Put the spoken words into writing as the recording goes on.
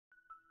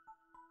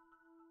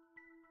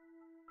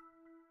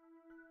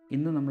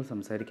ഇന്ന് നമ്മൾ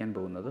സംസാരിക്കാൻ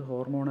പോകുന്നത്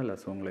ഹോർമോണൽ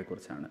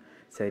അസുഖങ്ങളെക്കുറിച്ചാണ്.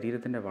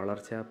 ശരീരത്തിൻ്റെ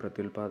വളർച്ച,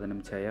 പ്രത്യുൽപാദനം,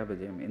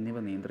 ചയാപചയം എന്നിവ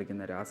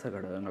നിയന്ത്രിക്കുന്ന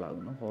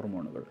രാസഘടകങ്ങളാകുന്നു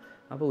ഹോർമോണുകൾ.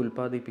 അവ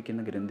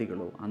ഉൽപ്പാദിപ്പിക്കുന്ന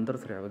ഗ്രന്ഥികളോ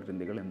അന്തർസ്രാവ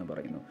ഗ്രന്ഥികൾ എന്ന്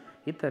പറയുന്നു.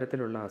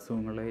 ഇത്തരത്തിലുള്ള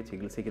അസുഖങ്ങളെ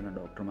ചികിത്സിക്കുന്ന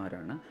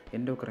ഡോക്ടർമാരാണ്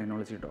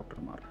എൻഡോക്രൈനോളജി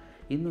ഡോക്ടർമാർ.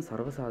 ഇന്ന്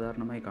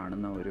സർവ്വസാധാരണമായി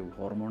കാണുന്ന ഒരു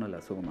ഹോർമോണൽ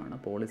അസുഖമാണ്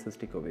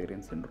പോളിസിസ്റ്റിക്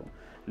ഒവേറിയൻ സിൻഡ്രോം.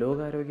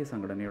 ലോകാരോഗ്യ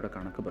സംഘടനയുടെ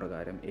കണക്ക്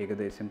പ്രകാരം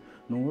ഏകദേശം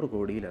 100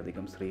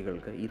 കോടിയിലധികം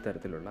സ്ത്രീകൾക്ക് ഈ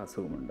തരത്തിലുള്ള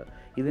അസുഖമുണ്ട്.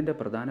 ഇതിൻ്റെ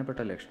പ്രധാനപ്പെട്ട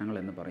ലക്ഷണങ്ങൾ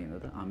എന്ന്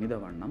പറയുന്നത്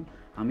അമിതവണ്ണം,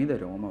 അമിത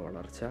രോമ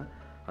വളർച്ച,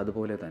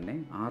 അതുപോലെ തന്നെ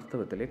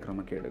ആർത്തവത്തിലെ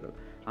ക്രമക്കേടുകൾ.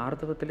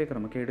 ആർത്തവത്തിലെ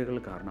ക്രമക്കേടുകൾ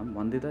കാരണം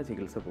വന്ധ്യതാ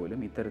ചികിത്സ പോലും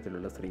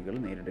ഇത്തരത്തിലുള്ള സ്ത്രീകൾ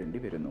നേരിടേണ്ടി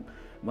വരുന്നു.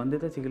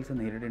 വന്ധ്യതാ ചികിത്സ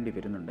നേരിടേണ്ടി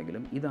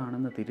വരുന്നുണ്ടെങ്കിലും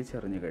ഇതാണെന്ന്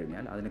തിരിച്ചറിഞ്ഞു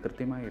കഴിഞ്ഞാൽ അതിന്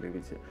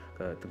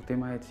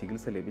കൃത്യമായ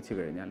ചികിത്സ ലഭിച്ചു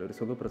കഴിഞ്ഞാൽ ഒരു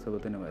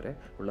സുഖപ്രസവത്തിന് വരെ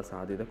ഉള്ള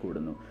സാധ്യത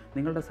കൂടുന്നു.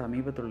 നിങ്ങളുടെ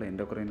സമീപത്തുള്ള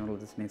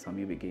എൻഡോക്രൈനോളജിസ്റ്റിനെ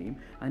സമീപിക്കുകയും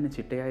അതിന്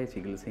ചിട്ടയായ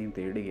ചികിത്സയും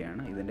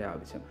തേടുകയാണ് ഇതിൻ്റെ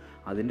ആവശ്യം.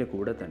 അതിൻ്റെ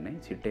കൂടെ തന്നെ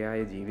ചിട്ടയായ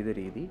ജീവിത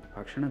രീതി,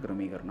 ഭക്ഷണ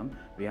ക്രമീകരണം,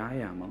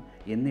 വ്യായാമം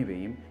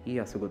എന്നിവയും ഈ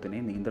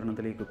അസുഖത്തിനെ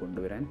നിയന്ത്രണത്തിലേക്ക്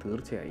കൊണ്ടുവരാൻ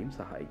തീർച്ചയായും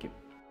സഹായിക്കും.